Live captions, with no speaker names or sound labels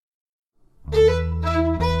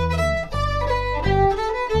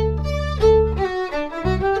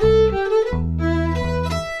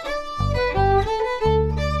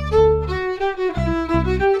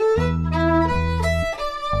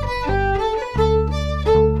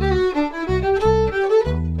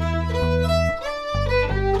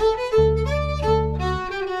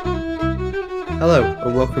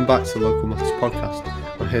welcome back to the Local Matters podcast.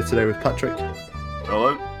 I'm here today with Patrick.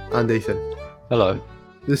 Hello. And Ethan. Hello.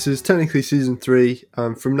 This is technically season 3,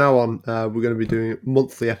 and from now on we're going to be doing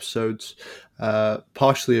monthly episodes,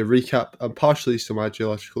 partially a recap and partially some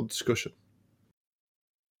ideological discussion.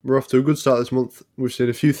 We're off to a good start this month. We've seen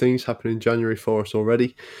a few things happen in January for us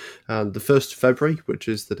already, and the 1st of February, which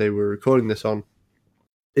is the day we're recording this on,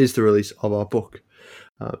 is the release of our book.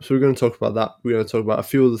 So we're going to talk about that. We're going to talk about a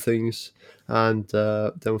few other things, and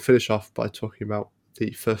then we'll finish off by talking about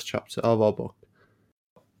the first chapter of our book.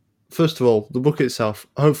 First of all, the book itself,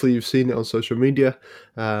 hopefully you've seen it on social media.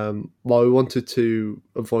 While we wanted to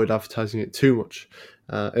avoid advertising it too much,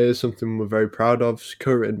 it is something we're very proud of. It's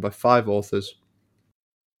co-written by 5 authors.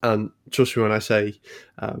 And trust me when I say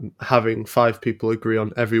having 5 people agree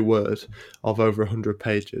on every word of over 100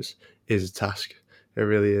 pages is a task. It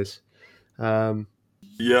really is.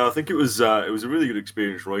 Yeah, I think it was a really good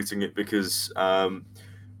experience writing it because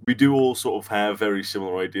we do all sort of have very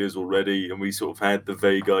similar ideas already, and we sort of had the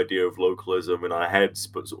vague idea of localism in our heads,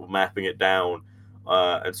 but sort of mapping it down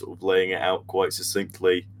and sort of laying it out quite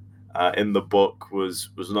succinctly in the book was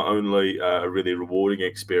not only a really rewarding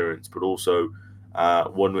experience, but also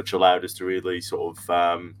one which allowed us to really sort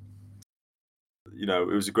of, it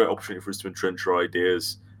was a great opportunity for us to entrench our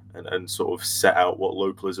ideas and sort of set out what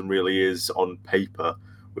localism really is on paper,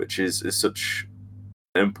 which is such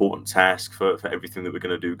an important task for everything that we're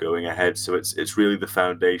going to do going ahead. So it's really the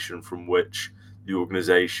foundation from which the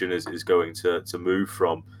organisation is going to move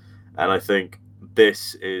from. And I think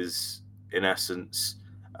this is, in essence,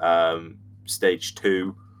 stage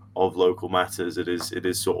 2 of Local Matters. It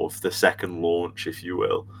is sort of the second launch, if you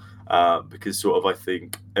will, because sort of I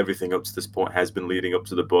think everything up to this point has been leading up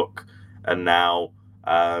to the book, and now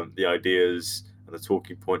the ideas and the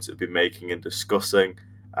talking points that we've been making and discussing,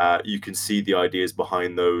 you can see the ideas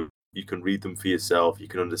behind those. You can read them for yourself. You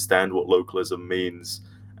can understand what localism means,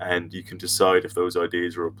 and you can decide if those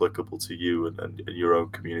ideas are applicable to you and your own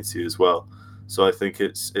community as well. So I think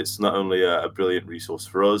it's not only a brilliant resource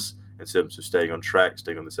for us in terms of staying on track,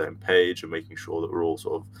 staying on the same page, and making sure that we're all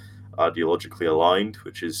sort of ideologically aligned,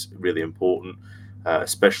 which is really important,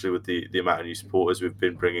 especially with the amount of new supporters we've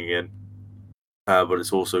been bringing in. But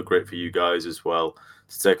it's also great for you guys as well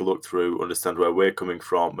to take a look through, understand where we're coming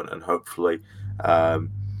from, and hopefully, take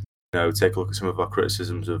a look at some of our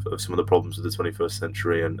criticisms of some of the problems of the 21st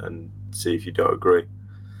century and see if you don't agree.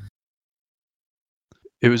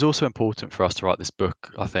 It was also important for us to write this book,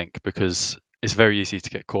 I think, because it's very easy to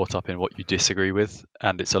get caught up in what you disagree with,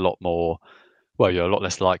 and it's you're a lot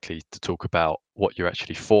less likely to talk about what you're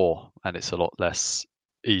actually for, and it's a lot less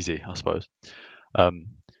easy, I suppose.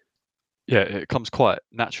 It comes quite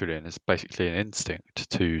naturally, and it's basically an instinct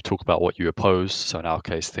to talk about what you oppose. So in our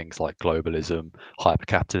case, things like globalism,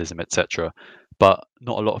 hypercapitalism, etc. But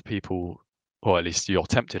not a lot of people, or at least you're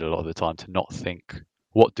tempted a lot of the time to not think,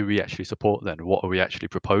 what do we actually support then? What are we actually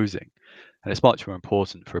proposing? And it's much more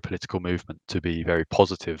important for a political movement to be very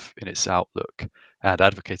positive in its outlook and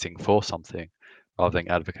advocating for something rather than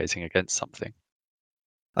advocating against something.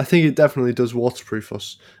 I think it definitely does waterproof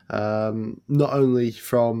us, not only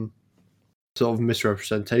from sort of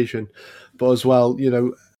misrepresentation, but as well,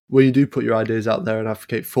 when you do put your ideas out there and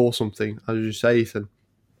advocate for something, as you say, Ethan,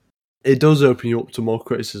 it does open you up to more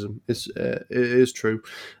criticism. It is true,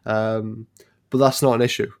 but that's not an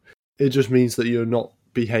issue. It just means that you're not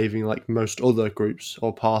behaving like most other groups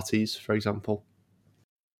or parties, for example,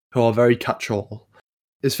 who are very catch-all.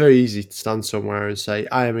 It's very easy to stand somewhere and say,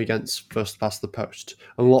 I am against first past the post,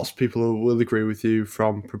 and lots of people will agree with you,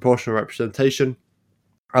 from proportional representation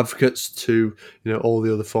advocates to all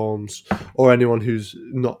the other forms, or anyone who's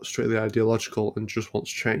not strictly ideological and just wants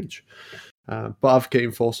change. But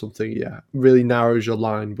advocating for something, really narrows your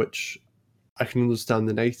line, which I can understand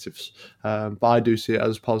the negatives, but I do see it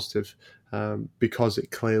as positive because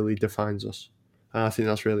it clearly defines us, and I think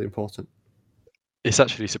that's really important. It's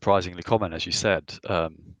actually surprisingly common, as you said,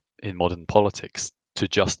 in modern politics to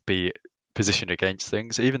just be positioned against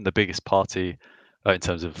things. Even the biggest party, in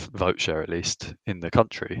terms of vote share at least, in the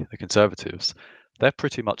country, the Conservatives, they're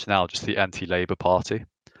pretty much now just the anti-Labour party.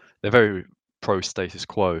 They're very pro-status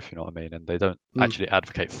quo, if you know what I mean, and they don't actually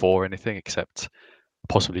advocate for anything except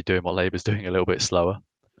possibly doing what Labour's doing a little bit slower.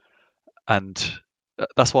 And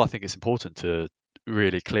that's why I think it's important to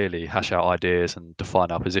really clearly hash out ideas and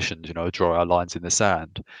define our positions, draw our lines in the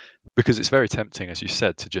sand, because it's very tempting, as you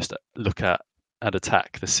said, to just look at and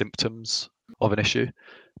attack the symptoms of an issue.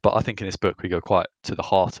 But I think in this book we go quite to the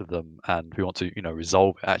heart of them, and we want to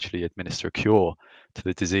resolve it, actually administer a cure to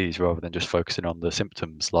the disease rather than just focusing on the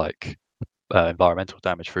symptoms like environmental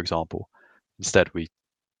damage, for example. Instead, we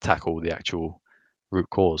tackle the actual root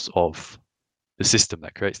cause of the system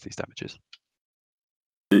that creates these damages.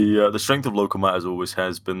 The strength of Local Matters always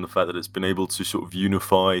has been the fact that it's been able to sort of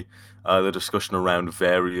unify the discussion around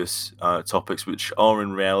various topics which are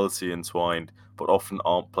in reality entwined, but often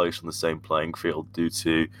aren't placed on the same playing field due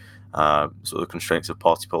to sort of constraints of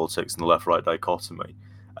party politics and the left-right dichotomy.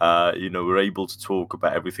 We're able to talk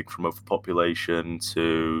about everything from overpopulation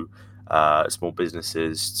to small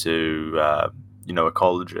businesses to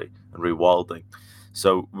ecology and rewilding.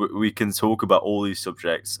 So we can talk about all these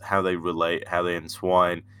subjects, how they relate, how they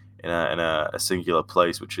entwine in a singular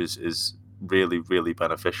place, which is really, really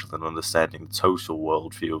beneficial in understanding the total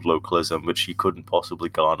worldview of localism, which you couldn't possibly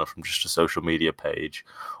garner from just a social media page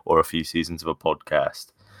or a few seasons of a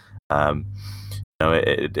podcast.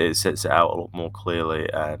 It sets it out a lot more clearly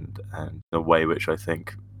and in a way which I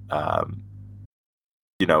think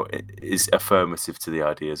is affirmative to the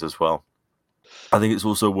ideas as well. I think it's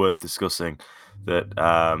also worth discussing that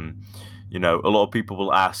a lot of people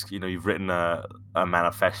will ask, you've written a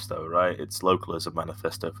manifesto, right? It's Localism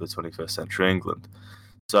Manifesto for the 21st Century England.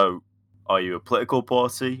 So are you a political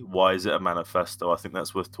party? Why is it a manifesto? I think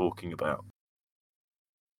that's worth talking about.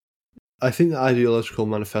 I think the ideological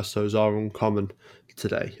manifestos are uncommon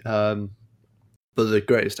today. But the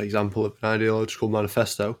greatest example of an ideological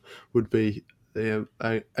manifesto would be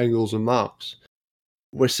Engels and Marx.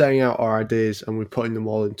 We're setting out our ideas and we're putting them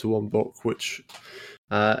all into one book, which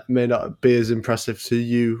may not be as impressive to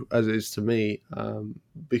you as it is to me,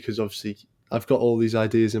 because obviously I've got all these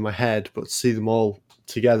ideas in my head, but to see them all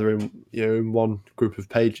together in one group of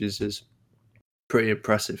pages is pretty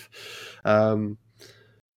impressive.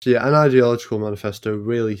 So yeah, an ideological manifesto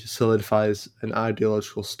really solidifies an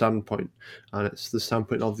ideological standpoint, and it's the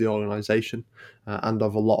standpoint of the organisation and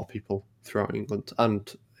of a lot of people throughout England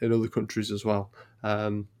and in other countries as well.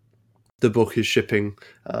 The book is shipping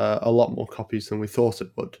a lot more copies than we thought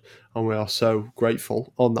it would, and we are so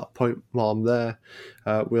grateful. On that point, while I'm there,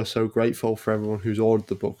 we are so grateful for everyone who's ordered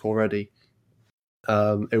the book already.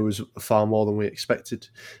 It was far more than we expected,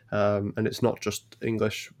 and it's not just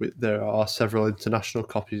English. There are several international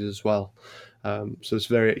copies as well, so it's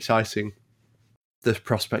very exciting, the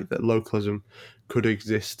prospect that localism could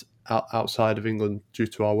exist outside of England due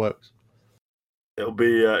to our works. It'll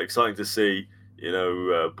be exciting to see,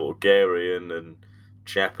 Bulgarian and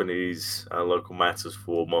Japanese local matters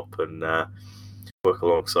form up and work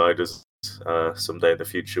alongside us someday in the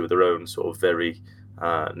future with their own sort of very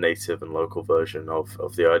native and local version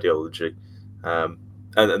of the ideology. And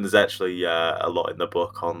there's actually a lot in the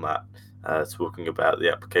book on that, talking about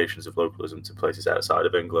the applications of localism to places outside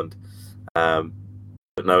of England.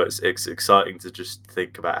 But no, it's exciting to just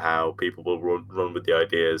think about how people will run with the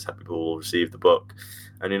ideas, how people will receive the book.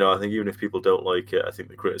 And, I think even if people don't like it, I think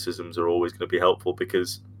the criticisms are always going to be helpful,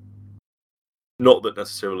 because not that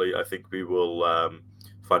necessarily I think we will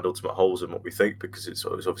find ultimate holes in what we think, because it's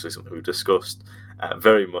obviously something we've discussed at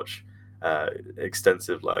very much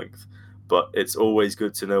extensive length. But it's always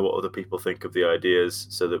good to know what other people think of the ideas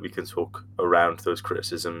so that we can talk around those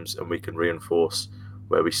criticisms and we can reinforce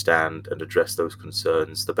where we stand and address those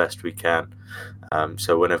concerns the best we can.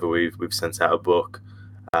 So whenever we've sent out a book,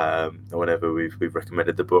 whenever we've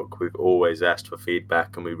recommended the book, we've always asked for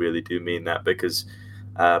feedback, and we really do mean that, because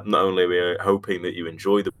not only are we hoping that you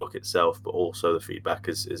enjoy the book itself, but also the feedback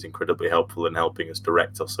is incredibly helpful in helping us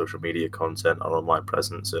direct our social media content, our online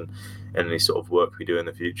presence, and any sort of work we do in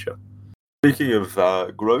the future. Speaking of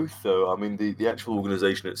growth, though, I mean, the actual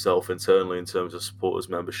organisation itself internally, in terms of supporters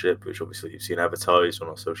membership, which obviously you've seen advertised on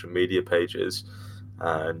our social media pages,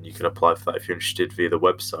 and you can apply for that if you're interested via the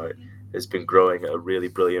website, has been growing at a really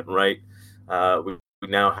brilliant rate. We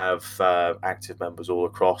now have active members all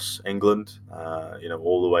across England,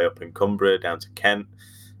 all the way up in Cumbria, down to Kent,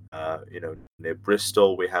 near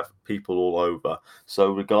Bristol. We have people all over.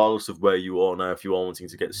 So regardless of where you are now, if you are wanting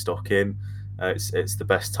to get stuck in, it's the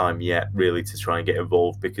best time yet, really, to try and get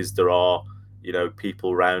involved, because there are,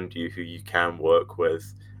 people around you who you can work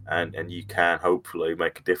with and you can hopefully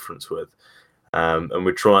make a difference with. And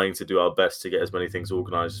we're trying to do our best to get as many things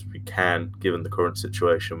organised as we can, given the current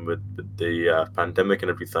situation with the pandemic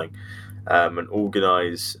and everything, and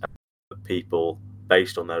organise people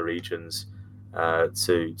based on their regions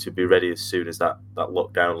to be ready as soon as that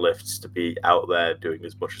lockdown lifts, to be out there doing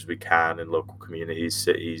as much as we can in local communities,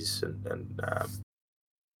 cities and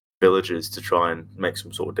villages, to try and make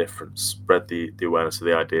some sort of difference, spread the awareness of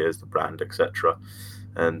the ideas, the brand, etc.,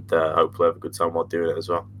 and hopefully have a good time while doing it as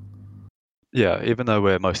well. Yeah, even though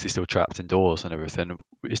we're mostly still trapped indoors and everything,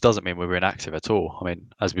 it doesn't mean we're inactive at all. I mean,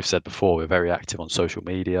 as we've said before, we're very active on social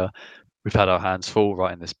media. We've had our hands full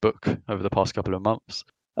writing this book over the past couple of months.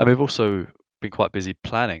 And we've also been quite busy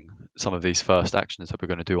planning some of these first actions that we're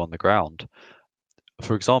going to do on the ground.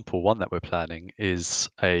 For example, one that we're planning is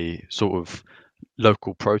a sort of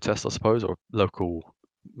local protest, I suppose, or local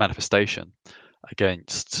manifestation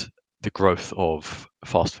against the growth of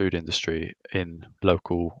fast food industry in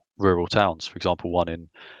local rural towns. For example, one in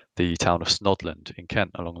the town of Snodland in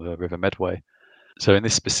Kent along the River Medway. So in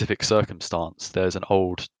this specific circumstance, there's an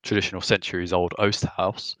old, traditional centuries-old oast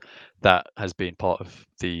house that has been part of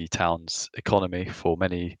the town's economy for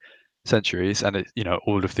many centuries, and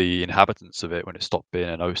all of the inhabitants of it, when it stopped being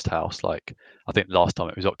an oast house, like I think last time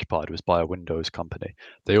it was occupied was by a windows company,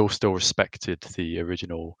 they all still respected the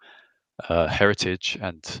original heritage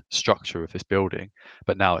and structure of this building,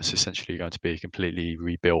 but now it's essentially going to be completely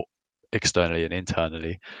rebuilt externally and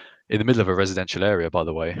internally in the middle of a residential area, by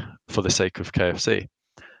the way, for the sake of KFC.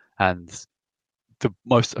 And the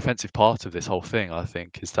most offensive part of this whole thing, I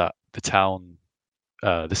think, is that the town,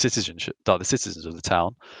 the citizens of the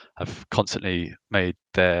town have constantly made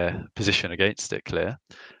their position against it clear,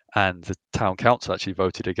 and the town council actually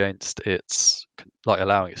voted against its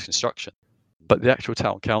allowing its construction. But the actual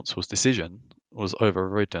town council's decision was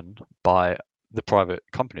overridden by the private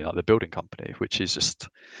company, like the building company, which is just,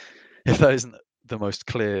 if that isn't the most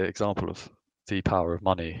clear example of the power of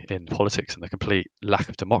money in politics and the complete lack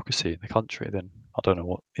of democracy in the country, then I don't know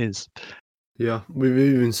what is. Yeah, we've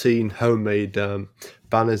even seen homemade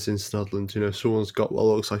banners in Snodland. Someone's got what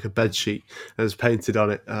looks like a bedsheet and has painted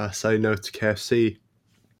on it, "Say no to KFC."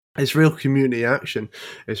 It's real community action.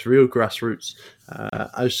 It's real grassroots. As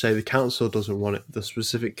I say, the council doesn't want it. The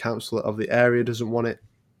specific councillor of the area doesn't want it.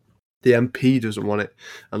 The MP doesn't want it,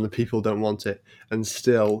 and the people don't want it. And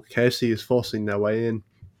still, KFC is forcing their way in.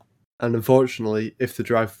 And unfortunately, if the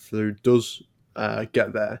drive-through does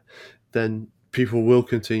get there, then people will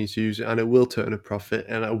continue to use it, and it will turn a profit,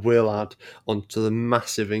 and it will add onto the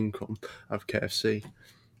massive income of KFC.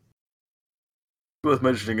 Worth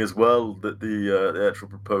mentioning as well that the actual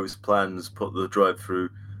proposed plans put the drive-through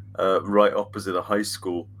right opposite a high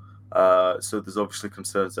school. So there's obviously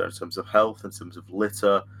concerns there in terms of health, in terms of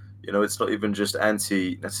litter. It's not even just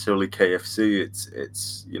anti necessarily KFC.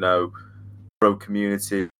 It's pro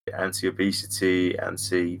community, anti obesity,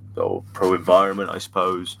 or pro environment, I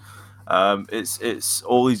suppose. It's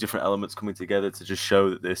all these different elements coming together to just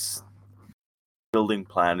show that this building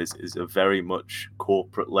plan is a very much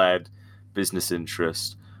corporate-led business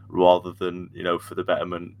interest rather than for the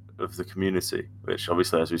betterment of the community, which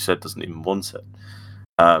obviously, as we said, doesn't even want it.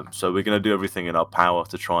 So we're going to do everything in our power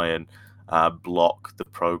to try and block the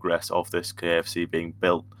progress of this KFC being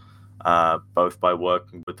built, both by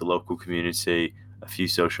working with the local community, a few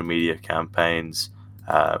social media campaigns,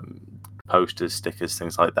 posters, stickers,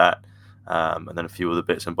 things like that, and then a few other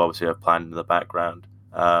bits and bobs we have planned in the background.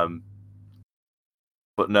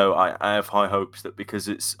 But no, I have high hopes that because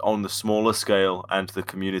it's on the smaller scale and the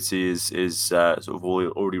community is sort of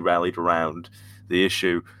already rallied around the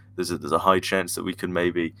issue, there's a high chance that we can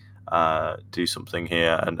maybe do something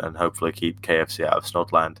here and hopefully keep KFC out of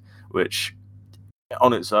Snodland, which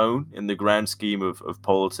on its own, in the grand scheme of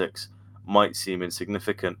politics, might seem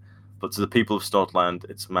insignificant, but to the people of Snodland,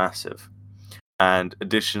 it's massive. And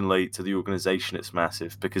additionally, to the organisation, it's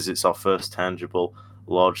massive because it's our first tangible,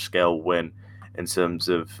 large-scale win in terms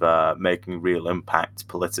of making real impact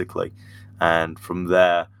politically. And from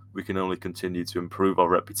there, we can only continue to improve our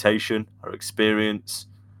reputation, our experience,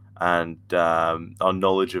 and our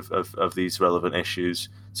knowledge of these relevant issues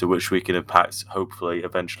to which we can impact, hopefully,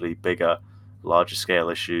 eventually bigger, larger scale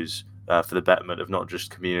issues for the betterment of not just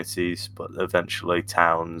communities, but eventually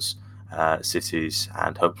towns, cities,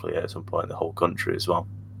 and hopefully at some point the whole country as well.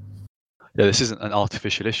 Yeah, this isn't an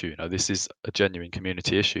artificial issue. This is a genuine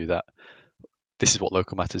community issue. This is what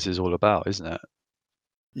Local Matters is all about, isn't it?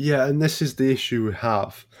 Yeah, and this is the issue we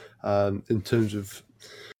have in terms of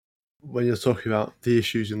when you're talking about the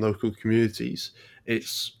issues in local communities.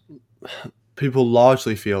 It's people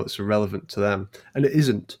largely feel it's irrelevant to them, and it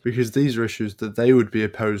isn't, because these are issues that they would be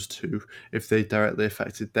opposed to if they directly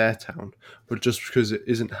affected their town. But just because it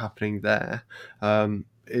isn't happening there,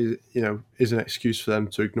 is an excuse for them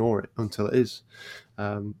to ignore it until it is.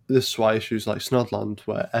 This is why issues like Snodland,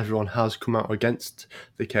 where everyone has come out against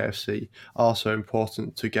the KFC, are so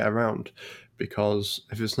important to get around, because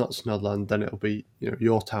if it's not Snodland, then it'll be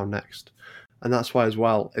your town next. And that's why as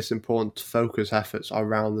well it's important to focus efforts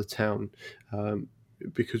around the town,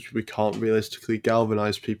 because we can't realistically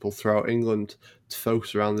galvanise people throughout England to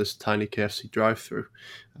focus around this tiny KFC drive-through.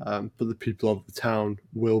 But the people of the town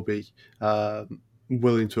will be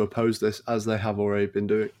willing to oppose this, as they have already been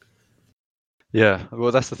doing. Yeah,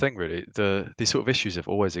 well, that's the thing, really. These sort of issues have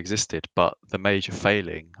always existed, but the major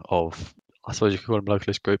failing of, I suppose you could call them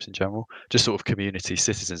localist groups in general, just sort of community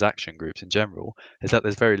citizens action groups in general, is that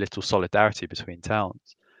there's very little solidarity between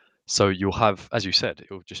towns. So you'll have, as you said,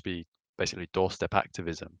 it will just be basically doorstep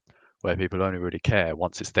activism, where people only really care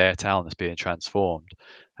once it's their town that's being transformed,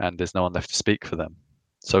 and there's no one left to speak for them.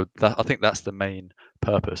 So I think that's the main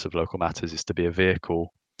purpose of Local Matters, is to be a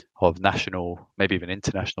vehicle of national, maybe even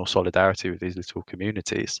international solidarity with these little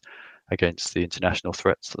communities against the international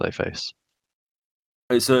threats that they face.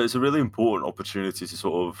 It's a really important opportunity to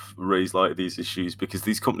sort of raise light of these issues, because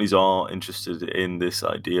these companies are interested in this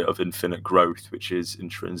idea of infinite growth, which is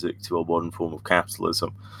intrinsic to a modern form of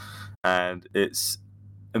capitalism. And it's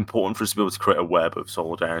important for us to be able to create a web of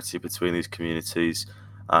solidarity between these communities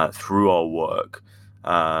through our work,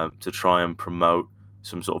 to try and promote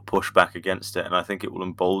some sort of pushback against it. And I think it will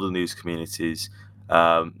embolden these communities,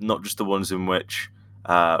 not just the ones in which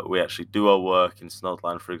we actually do our work in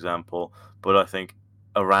Snodland, for example, but I think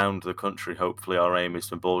around the country. Hopefully our aim is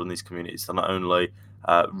to embolden these communities to not only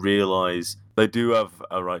realise they do have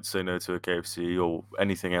a right to say no to a KFC or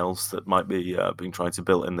anything else that might be being tried to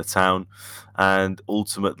build in the town, and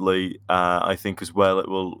ultimately I think as well it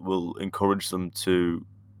will encourage them to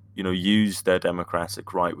use their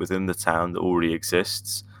democratic right within the town that already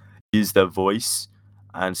exists, use their voice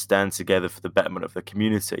and stand together for the betterment of the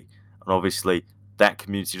community. And obviously that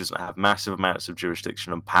community doesn't have massive amounts of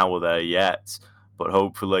jurisdiction and power there yet, but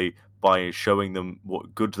hopefully by showing them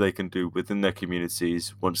what good they can do within their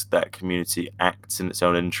communities, once that community acts in its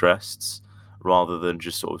own interests, rather than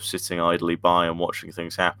just sort of sitting idly by and watching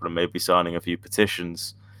things happen and maybe signing a few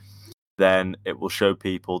petitions, then it will show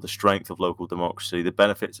people the strength of local democracy, the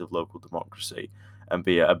benefits of local democracy, and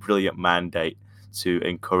be a brilliant mandate to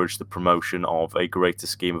encourage the promotion of a greater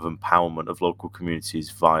scheme of empowerment of local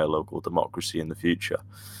communities via local democracy in the future.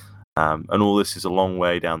 And all this is a long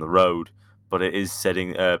way down the road, but it is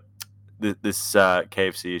setting this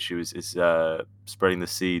KFC issue is spreading the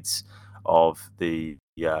seeds of the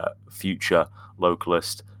future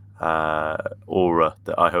localist aura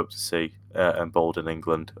that I hope to see embolden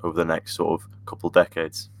England over the next sort of couple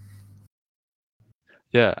decades.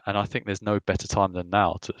 Yeah, and I think there's no better time than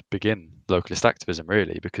now to begin localist activism,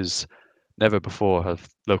 really, because never before have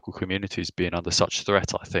local communities been under such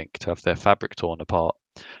threat, I think, to have their fabric torn apart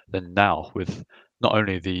than now, with not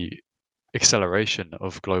only the acceleration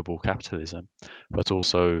of global capitalism, but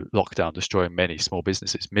also lockdown destroying many small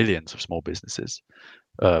businesses, millions of small businesses,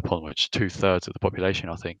 upon which 2/3 of the population,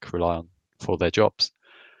 I think, rely on for their jobs.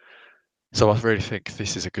 So I really think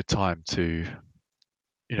this is a good time to,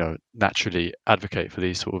 naturally advocate for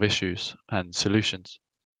these sort of issues and solutions.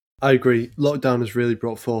 I agree. Lockdown has really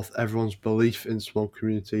brought forth everyone's belief in small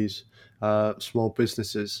communities, small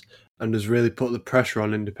businesses, and has really put the pressure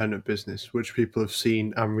on independent business, which people have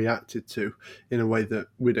seen and reacted to in a way that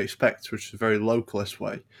we'd expect, which is a very localist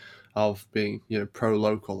way of being,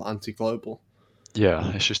 pro-local, anti-global. Yeah,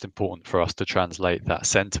 it's just important for us to translate that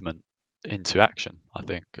sentiment into action, I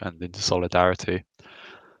think, and into solidarity.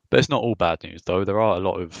 But it's not all bad news, though. There are a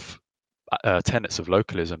lot of tenets of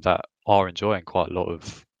localism that are enjoying quite a lot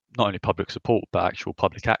of not only public support, but actual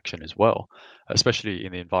public action as well, especially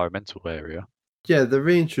in the environmental area. Yeah, they're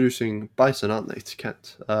reintroducing bison, aren't they, to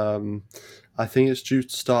Kent? I think it's due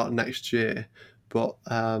to start next year, but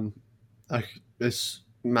it's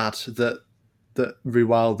mad that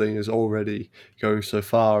rewilding is already going so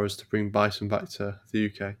far as to bring bison back to the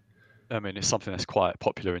UK. I mean, it's something that's quite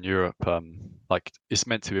popular in Europe. Like it's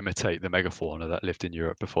meant to imitate the megafauna that lived in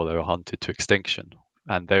Europe before they were hunted to extinction,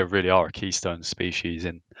 and they really are a keystone species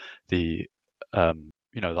in the,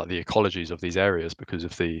 like the ecologies of these areas because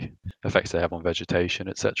of the effects they have on vegetation,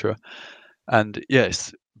 etc. And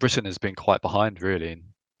yes, Britain has been quite behind really in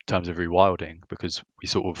terms of rewilding because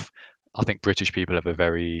I think British people have a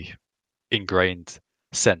very ingrained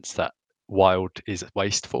sense that wild is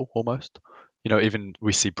wasteful almost. Even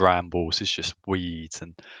we see brambles, it's just weeds,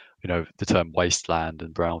 and the term wasteland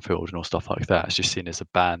and brownfield and all stuff like that. It's just seen as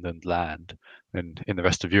abandoned land. And in the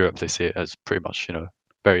rest of Europe, they see it as pretty much,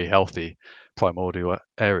 very healthy primordial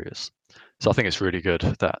areas. So I think it's really good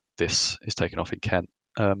that this is taken off in Kent.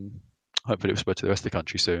 Hopefully it will spread to the rest of the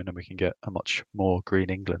country soon and we can get a much more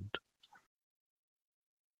green England.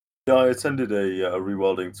 Yeah, I attended a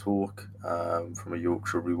rewilding talk from a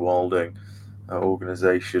Yorkshire rewilding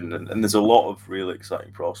organisation, and there's a lot of really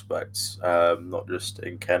exciting prospects, not just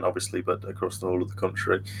in Kent, obviously, but across the whole of the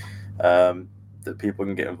country, that people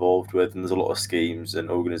can get involved with. And there's a lot of schemes and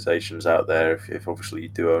organisations out there, if obviously you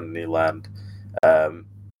do own any land, you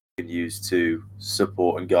can use to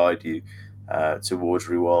support and guide you towards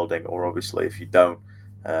rewilding, or obviously if you don't,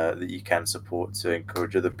 that you can support to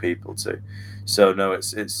encourage other people to. So no,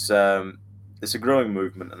 it's it's a growing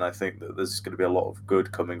movement, and I think that there's going to be a lot of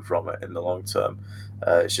good coming from it in the long term.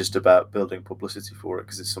 It's just about building publicity for it,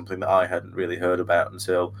 because it's something that I hadn't really heard about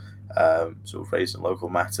until sort of raised in local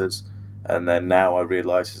matters. And then now I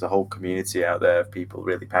realise there's a whole community out there of people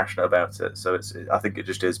really passionate about it. So I think it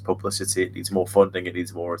just is publicity. It needs more funding. It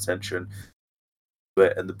needs more attention.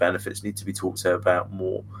 And the benefits need to be talked about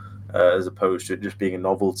more, as opposed to it just being a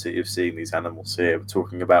novelty of seeing these animals here. We're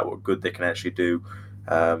talking about what good they can actually do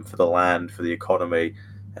for the land, for the economy,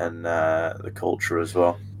 and the culture as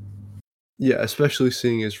well. Yeah, especially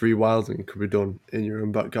seeing as rewilding could be done in your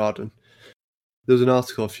own back garden. There was an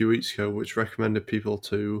article a few weeks ago which recommended people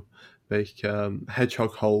to make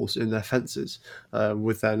hedgehog holes in their fences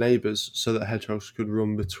with their neighbours, so that hedgehogs could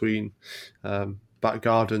run between back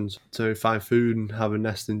gardens to find food and have a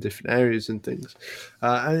nest in different areas and things.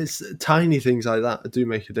 And it's tiny things like that do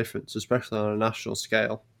make a difference, especially on a national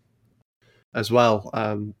scale. As well,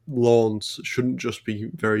 lawns shouldn't just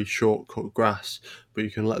be very short cut grass, but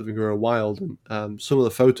you can let them grow wild. And some of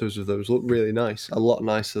the photos of those look really nice, a lot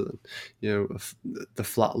nicer than the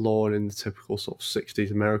flat lawn in the typical sort of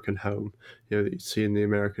 60s American home that you'd see in the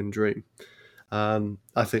American Dream.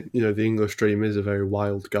 I think the English Dream is a very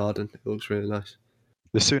wild garden. It looks really nice.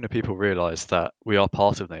 The sooner people realise that we are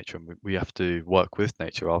part of nature and we have to work with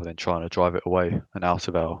nature rather than trying to drive it away and out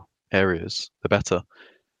of our areas, the better.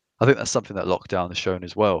 I think that's something that lockdown has shown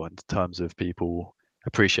as well in terms of people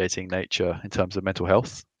appreciating nature in terms of mental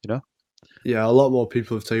health, Yeah, a lot more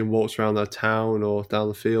people have taken walks around their town or down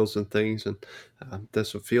the fields and things. And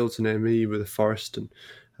there's some fields near me with a forest.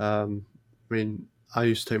 And I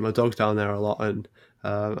used to take my dog down there a lot, and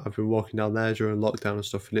I've been walking down there during lockdown and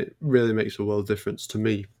stuff, and it really makes a world difference to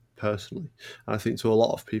me personally. And I think to a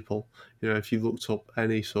lot of people, if you looked up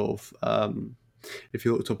any sort of if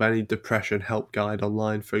you looked up any depression help guide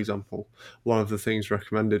online, for example, one of the things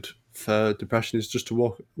recommended for depression is just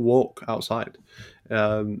to walk outside.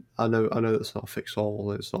 I know that's not a fix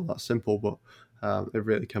all. It's not that simple, but it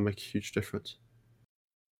really can make a huge difference.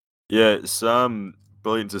 Yeah, it's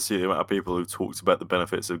brilliant to see the amount of people who talked about the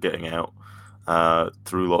benefits of getting out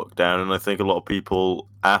through lockdown, and I think a lot of people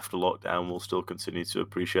after lockdown will still continue to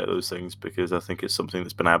appreciate those things, because I think it's something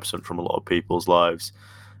that's been absent from a lot of people's lives.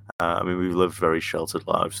 We've lived very sheltered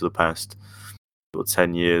lives for the past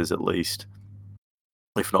 10 years at least,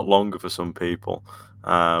 if not longer for some people.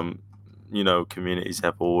 Communities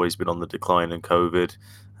have always been on the decline, and COVID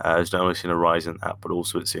has not only seen a rise in that, but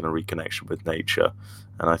also it's seen a reconnection with nature.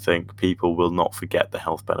 And I think people will not forget the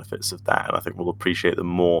health benefits of that, and I think we'll appreciate them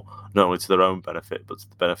more, not only to their own benefit, but to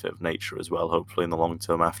the benefit of nature as well, hopefully in the long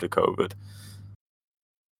term after COVID.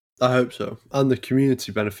 I hope so, and the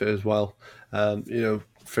community benefit as well.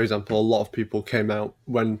 For example, a lot of people came out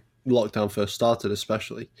when lockdown first started,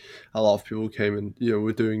 especially. A lot of people came and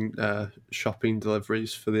were doing shopping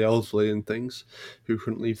deliveries for the elderly and things who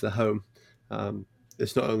couldn't leave their home.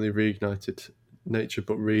 It's not only reignited nature,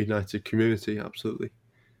 but reignited community. Absolutely.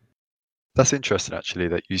 That's interesting, actually,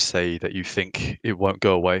 that you say that you think it won't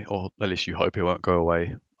go away, or at least you hope it won't go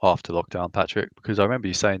away after lockdown, Patrick, because I remember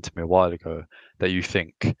you saying to me a while ago that you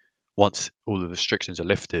think once all the restrictions are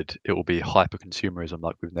lifted, it will be hyper-consumerism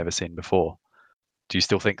like we've never seen before. Do you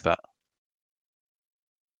still think that?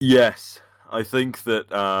 Yes, I think that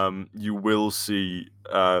you will see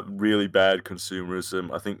really bad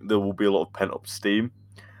consumerism. I think there will be a lot of pent-up steam.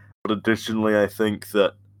 But additionally, I think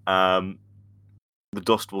that the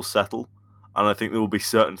dust will settle, and I think there will be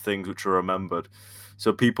certain things which are remembered.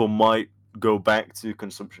 So people might go back to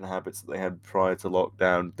consumption habits that they had prior to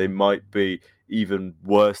lockdown. They might be even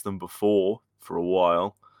worse than before for a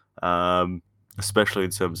while, especially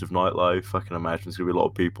in terms of nightlife. I can imagine there's going to be a lot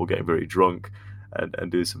of people getting very drunk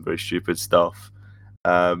and do some very stupid stuff.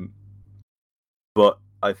 But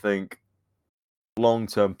I think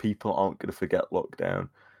long-term people aren't going to forget lockdown.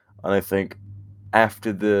 And I think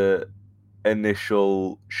after the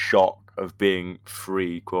initial shock of being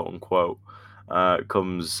free, quote unquote,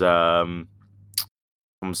 comes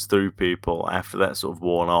through people, after that's sort of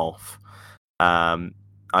worn off,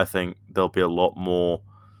 I think there'll be a lot more,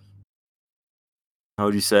 how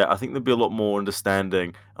would you say it? I think there'll be a lot more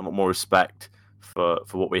understanding, a lot more respect for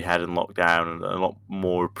what we had in lockdown, and a lot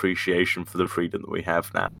more appreciation for the freedom that we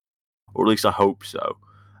have now. Or at least I hope so.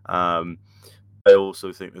 I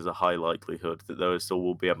also think there's a high likelihood that there still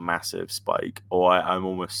will be a massive spike, or I'm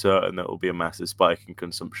almost certain there will be a massive spike in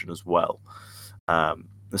consumption as well,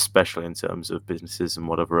 especially in terms of businesses and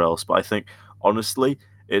whatever else. But I think, honestly,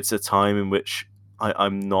 it's a time in which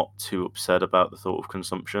I'm not too upset about the thought of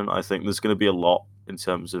consumption. I think there's going to be a lot in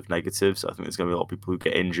terms of negatives. I think there's going to be a lot of people who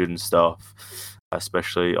get injured and stuff,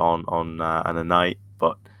 especially on a night.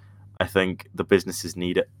 But I think the businesses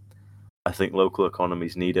need it. I think local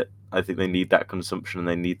economies need it. I think they need that consumption and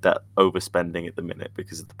they need that overspending at the minute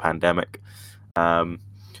because of the pandemic.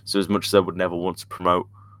 So as much as I would never want to promote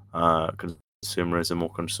consumerism or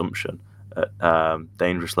consumption at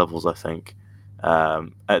dangerous levels, I think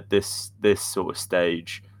at this sort of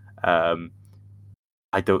stage,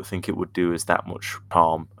 I don't think it would do us that much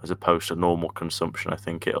harm as opposed to normal consumption. I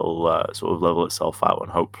think it'll sort of level itself out,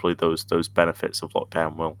 and hopefully those benefits of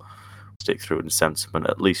lockdown will stick through in sentiment,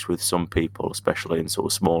 at least with some people, especially in sort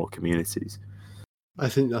of smaller communities. I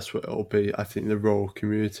think that's what it'll be. I think the rural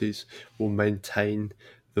communities will maintain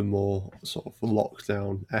the more sort of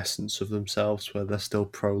lockdown essence of themselves, where they're still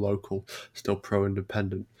pro-local, still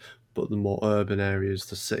pro-independent, but the more urban areas,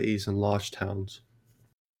 the cities and large towns,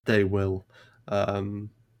 they will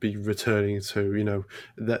be returning to,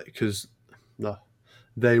 that, because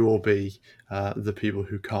they will be the people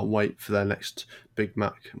who can't wait for their next Big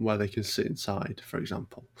Mac where they can sit inside, for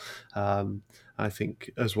example. I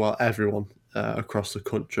think as well, everyone across the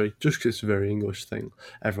country, just because it's a very English thing,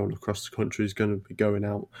 everyone across the country is going to be going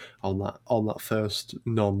out on that first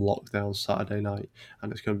non-lockdown Saturday night,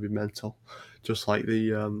 and it's going to be mental. Just like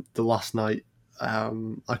the last night, I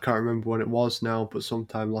can't remember when it was now, but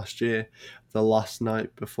sometime last year, the last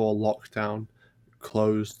night before lockdown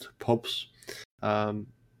closed pubs.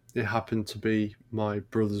 It happened to be my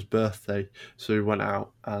brother's birthday, so we went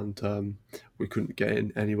out and we couldn't get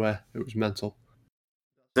in anywhere. It was mental.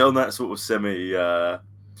 On that sort of semi, I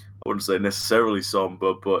wouldn't say necessarily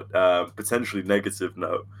somber, but potentially negative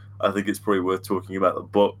note, I think it's probably worth talking about the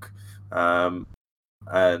book and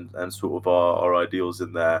sort of our ideals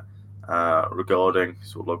in there regarding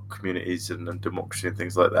sort of local communities and democracy and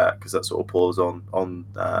things like that, because that sort of pulls on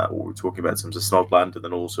what we're talking about in terms of Snodland, and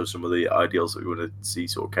then also some of the ideals that we want to see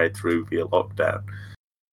sort of carried through via lockdown.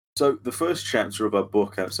 So the first chapter of our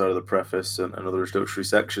book, outside of the preface and other introductory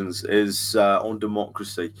sections, is on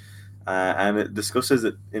democracy, and it discusses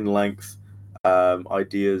it in length,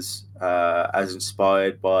 ideas as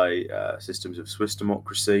inspired by systems of Swiss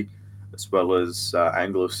democracy, as well as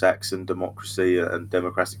Anglo-Saxon democracy and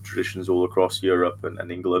democratic traditions all across Europe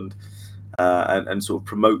and England, and sort of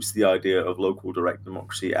promotes the idea of local direct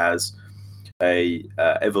democracy as a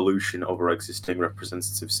evolution of our existing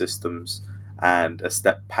representative systems and a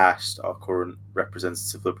step past our current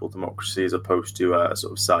representative liberal democracy, as opposed to a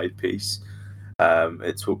sort of side piece.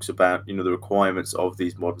 It talks about the requirements of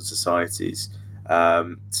these modern societies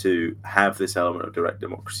to have this element of direct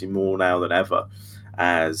democracy more now than ever,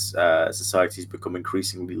 as societies become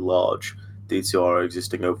increasingly large due to our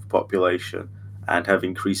existing overpopulation and have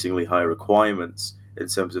increasingly high requirements in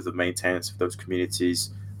terms of the maintenance of those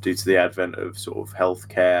communities due to the advent of sort of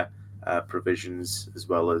healthcare provisions, as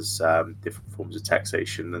well as different forms of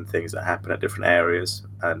taxation and things that happen at different areas,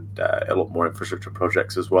 and a lot more infrastructure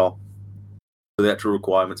projects as well. So the actual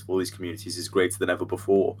requirements for all these communities is greater than ever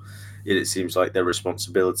before, yet it seems like their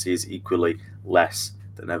responsibility is equally less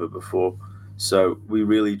than ever before. So we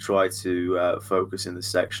really try to focus in this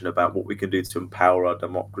section about what we can do to empower our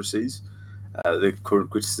democracies, the current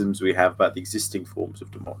criticisms we have about the existing forms of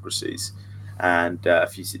democracies, and a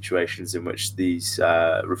few situations in which these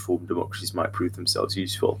reformed democracies might prove themselves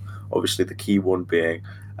useful. Obviously, the key one being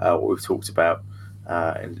what we've talked about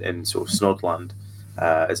in sort of Snodland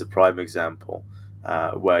as a prime example,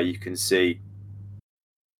 where you can see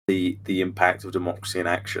the impact of democracy in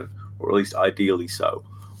action, or at least ideally so,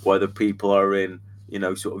 where the people are in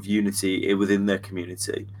sort of unity within their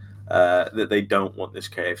community, that they don't want this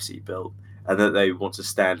KFC built and that they want to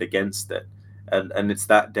stand against it. And it's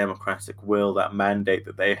that democratic will, that mandate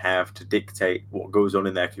that they have to dictate what goes on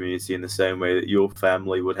in their community, in the same way that your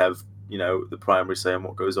family would have, the primary say on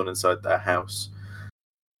what goes on inside their house.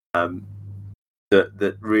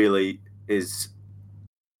 That really is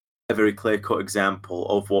a very clear-cut example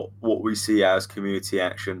of what we see as community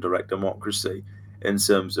action, direct democracy, in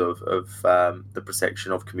terms of the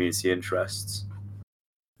protection of community interests.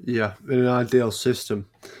 Yeah, in an ideal system,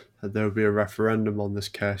 there would be a referendum on this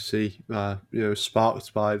KFC,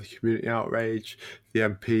 sparked by the community outrage, the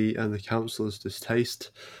MP and the councillors'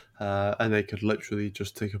 distaste, and they could literally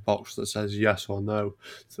just tick a box that says yes or no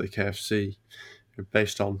to the KFC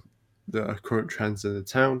based on the current trends in the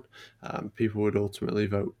town. People would ultimately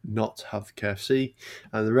vote not to have the KFC,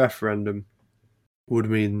 and the referendum would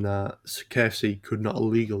mean that KFC could not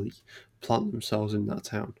illegally plant themselves in that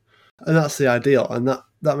town. And that's the ideal, and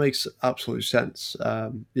that makes absolute sense,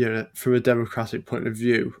 from a democratic point of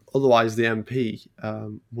view. Otherwise, the MP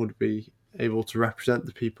would be able to represent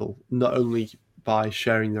the people not only by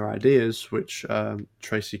sharing their ideas, which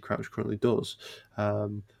Tracy Crouch currently does,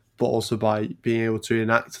 but also by being able to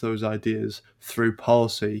enact those ideas through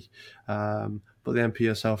policy. But the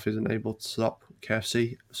NPSF isn't able to stop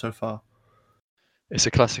KFC so far. It's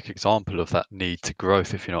a classic example of that need to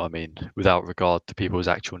growth, if you know what I mean, without regard to people's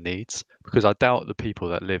actual needs. Because I doubt the people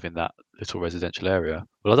that live in that little residential area,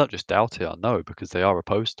 well, I don't just doubt it, I know, because they are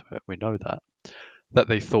opposed to it. We know that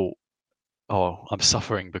they thought, oh, I'm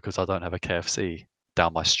suffering because I don't have a KFC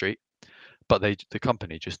down my street. But the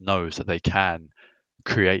company just knows that they can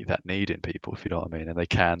create that need in people, if you know what I mean, and they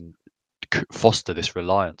can foster this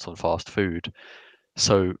reliance on fast food.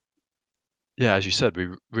 So yeah, as you said, we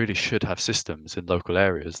really should have systems in local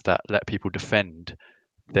areas that let people defend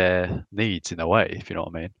their needs in a way, if you know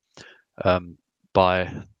what I mean,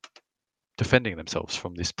 by defending themselves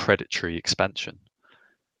from this predatory expansion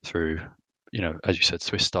through, as you said,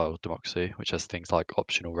 Swiss-style democracy, which has things like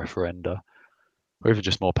optional referenda, or even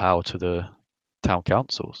just more power to the town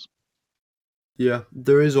councils. Yeah,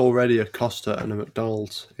 there is already a Costa and a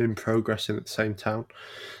McDonald's in progress in the same town.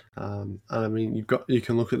 And I mean, you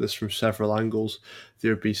can look at this from several angles: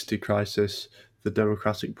 the obesity crisis, the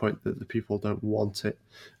democratic point that the people don't want it,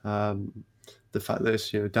 the fact that it's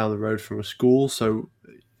down the road from a school, so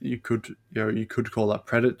you could call that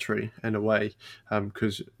predatory in a way,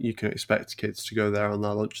 because you can expect kids to go there on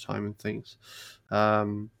their lunchtime and things,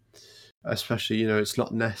 especially it's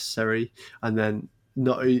not necessary, and then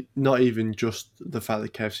not even just the fact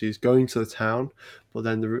that KFC is going to the town, but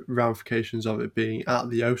then the ramifications of it being at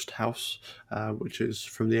the Oast House, which is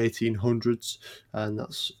from the 1800s, and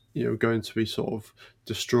that's going to be sort of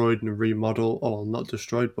destroyed and remodeled, or not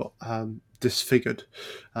destroyed, but disfigured,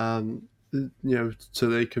 so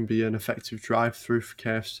they can be an effective drive-through for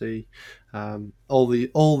KFC.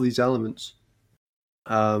 All these elements.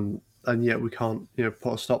 And yet we can't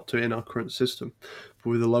put a stop to it in our current system.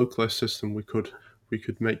 But with a localist system, we could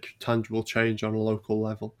make tangible change on a local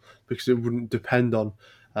level, because it wouldn't depend on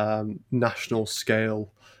national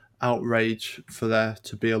scale outrage for there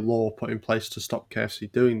to be a law put in place to stop KFC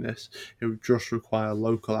doing this. It would just require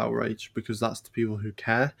local outrage, because that's the people who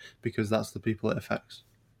care, because that's the people it affects.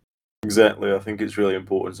 Exactly. I think it's really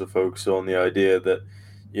important to focus on the idea that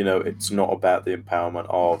it's not about the empowerment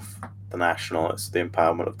of the national, it's the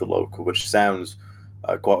empowerment of the local, which sounds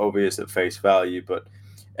quite obvious at face value, but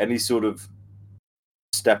any sort of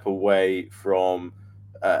step away from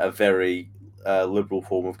a very liberal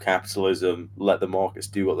form of capitalism, let the markets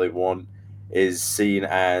do what they want, is seen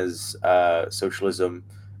as socialism,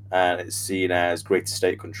 and it's seen as greater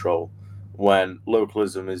state control, when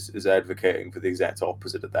localism is advocating for the exact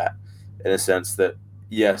opposite of that, in a sense that,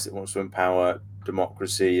 yes, it wants to empower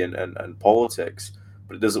democracy and politics,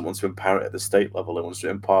 but it doesn't want to empower it at the state level. It wants to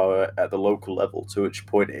empower it at the local level, to which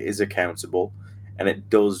point it is accountable, and it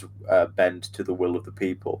does bend to the will of the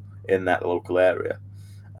people in that local area.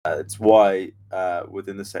 It's why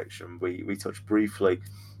within the section we touch briefly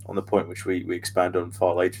on the point which we expand on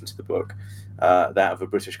far later into the book, that of the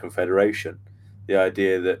British Confederation, the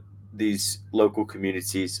idea that these local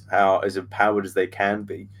communities are as empowered as they can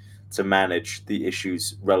be to manage the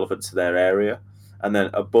issues relevant to their area, and then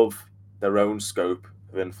above their own scope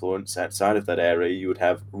of influence outside of that area, you would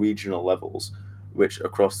have regional levels, which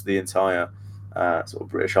across the entire sort of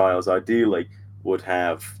British Isles ideally would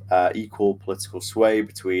have equal political sway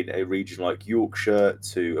between a region like Yorkshire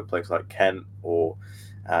to a place like Kent or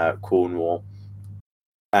Cornwall.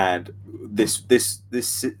 And this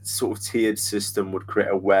sort of tiered system would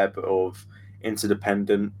create a web of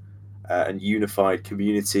interdependent and unified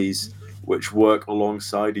communities which work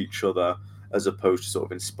alongside each other, as opposed to sort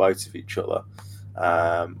of in spite of each other,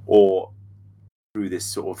 or through this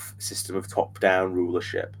sort of system of top-down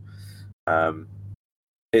rulership.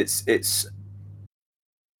 It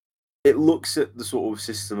looks at the sort of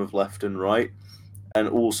system of left and right, and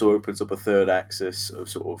also opens up a third axis of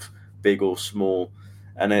sort of big or small,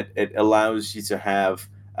 and it allows you to have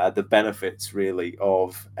the benefits really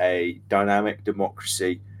of a dynamic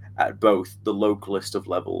democracy at both the localist of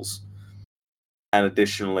levels, and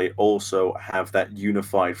additionally also have that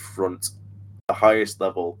unified front, the highest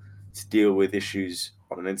level, to deal with issues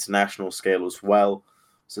on an international scale as well,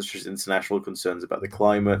 such as international concerns about the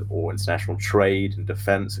climate or international trade and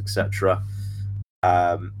defense, etc.,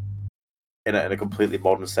 in a completely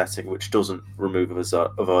modern setting, which doesn't remove us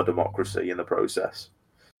of our democracy in the process.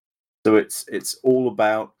 So it's all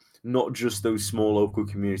about not just those small local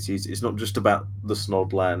communities. It's not just about the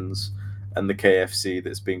Snodlands and the KFC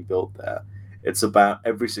that's being built there. It's about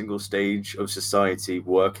every single stage of society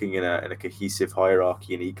working in a cohesive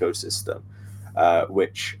hierarchy and ecosystem,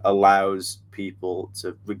 which allows people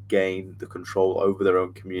to regain the control over their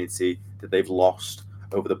own community that they've lost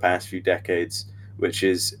over the past few decades, which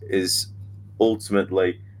is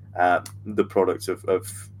ultimately the product of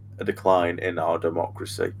a decline in our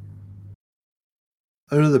democracy.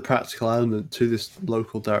 Another practical element to this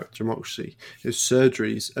local direct democracy is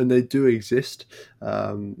surgeries, and they do exist,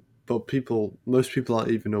 but most people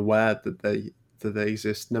aren't even aware that they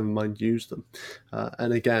exist, never mind use them.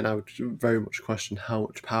 And again, I would very much question how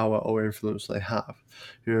much power or influence they have.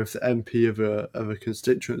 If the MP of a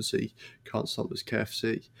constituency can't stop this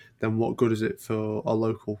KFC, then what good is it for a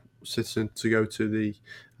local citizen to go to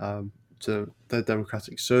their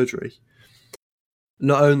democratic surgery?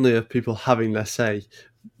 Not only are people having their say,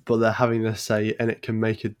 but they're having their say, and it can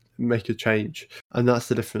make a change. And that's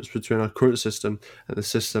the difference between our current system and the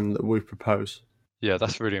system that we propose. Yeah,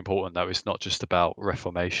 that's really important, though. It's not just about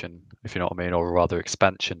reformation, if you know what I mean, or rather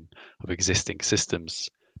expansion of existing systems.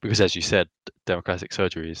 Because as you said, democratic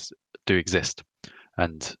surgeries do exist,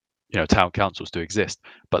 and town councils do exist,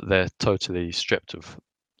 but they're totally stripped of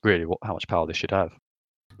really how much power they should have.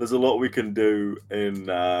 There's a lot we can do in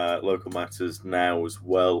local matters now as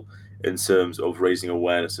well, in terms of raising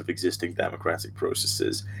awareness of existing democratic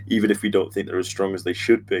processes. Even if we don't think they're as strong as they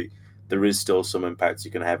should be, there is still some impact you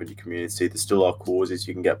can have in your community. There still are causes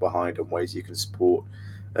you can get behind and ways you can support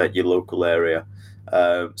your local area.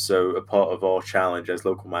 So a part of our challenge as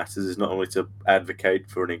local matters is not only to advocate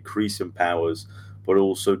for an increase in powers, but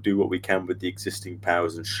also do what we can with the existing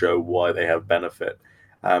powers and show why they have benefit.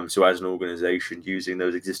 So as an organisation, using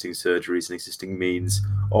those existing surgeries and existing means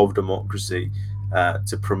of democracy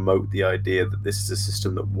to promote the idea that this is a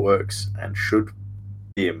system that works and should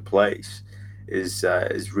be in place is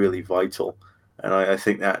really vital. And I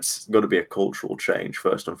think that's got to be a cultural change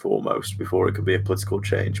first and foremost before it can be a political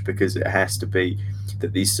change, because it has to be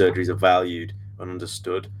that these surgeries are valued and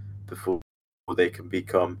understood before they can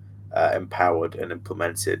become empowered and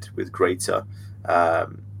implemented with greater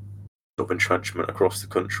of entrenchment across the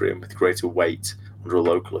country and with greater weight under a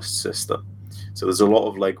localist system. So there's a lot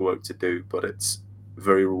of legwork to do, but it's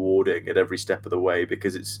very rewarding at every step of the way,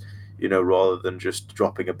 because it's, rather than just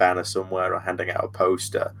dropping a banner somewhere or handing out a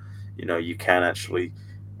poster, you can actually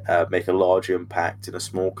make a large impact in a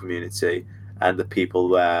small community, and the people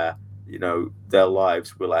there, their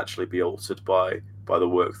lives will actually be altered by the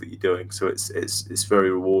work that you're doing. So it's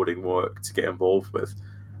very rewarding work to get involved with.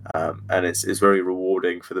 And it's very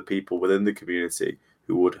rewarding for the people within the community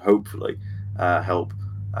who would hopefully help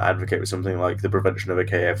advocate for something like the prevention of a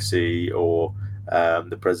KFC or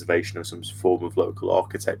the preservation of some form of local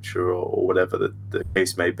architecture or whatever the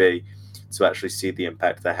case may be, to actually see the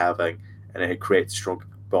impact they're having. And it creates a strong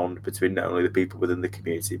bond between not only the people within the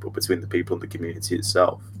community, but between the people in the community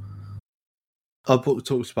itself. Our book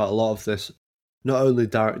talks about a lot of this, not only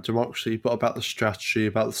direct democracy, but about the strategy,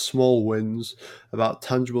 about the small wins, about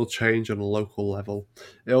tangible change on a local level.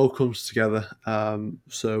 It all comes together.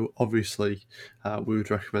 So obviously, we would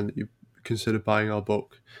recommend that you consider buying our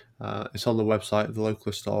book. It's on the website of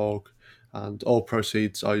thelocalist.org, and all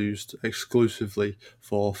proceeds are used exclusively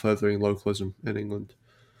for furthering localism in England.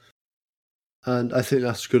 And I think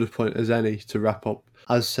that's as good a point as any to wrap up.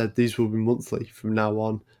 As said, these will be monthly from now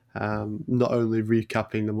on. Not only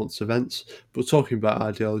recapping the month's events, but talking about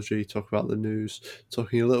ideology, talking about the news,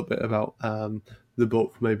 talking a little bit about the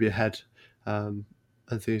book, maybe ahead, and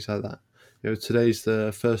things like that. Today's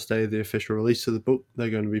the first day of the official release of the book. They're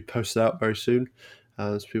going to be posted out very soon.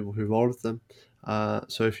 There's people who've ordered them.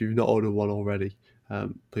 So if you've not ordered one already,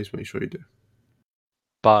 please make sure you do.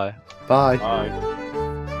 Bye. Bye. Bye.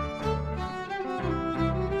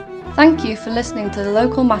 Thank you for listening to the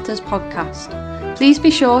Local Matters podcast. Please be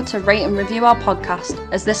sure to rate and review our podcast,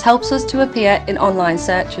 as this helps us to appear in online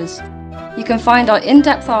searches. You can find our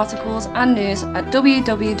in-depth articles and news at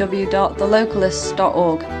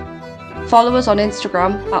www.thelocalists.org. Follow us on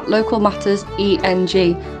Instagram at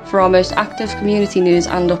localmatterseng for our most active community news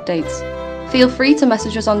and updates. Feel free to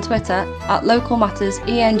message us on Twitter at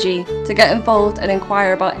localmatterseng to get involved and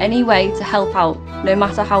inquire about any way to help out, no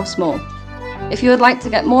matter how small. If you would like to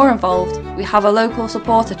get more involved, we have a local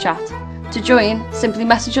supporter chat. To join, simply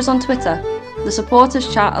message us on Twitter. The supporters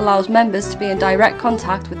chat allows members to be in direct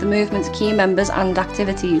contact with the movement's key members and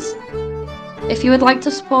activities. If you would like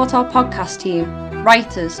to support our podcast team,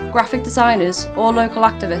 writers, graphic designers, or local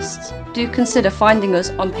activists, do consider finding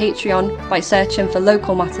us on Patreon by searching for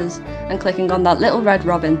Local Matters and clicking on that little red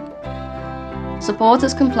robin.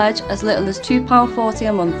 Supporters can pledge as little as £2.40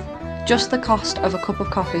 a month, just the cost of a cup of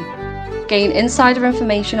coffee. Gain insider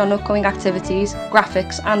information on upcoming activities,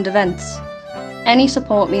 graphics and events. Any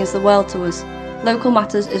support means the world to us. Local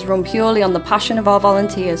Matters is run purely on the passion of our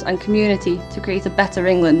volunteers and community to create a better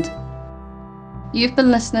England. You've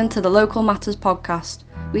been listening to the Local Matters podcast.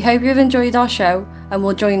 We hope you've enjoyed our show and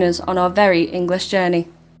will join us on our very English journey.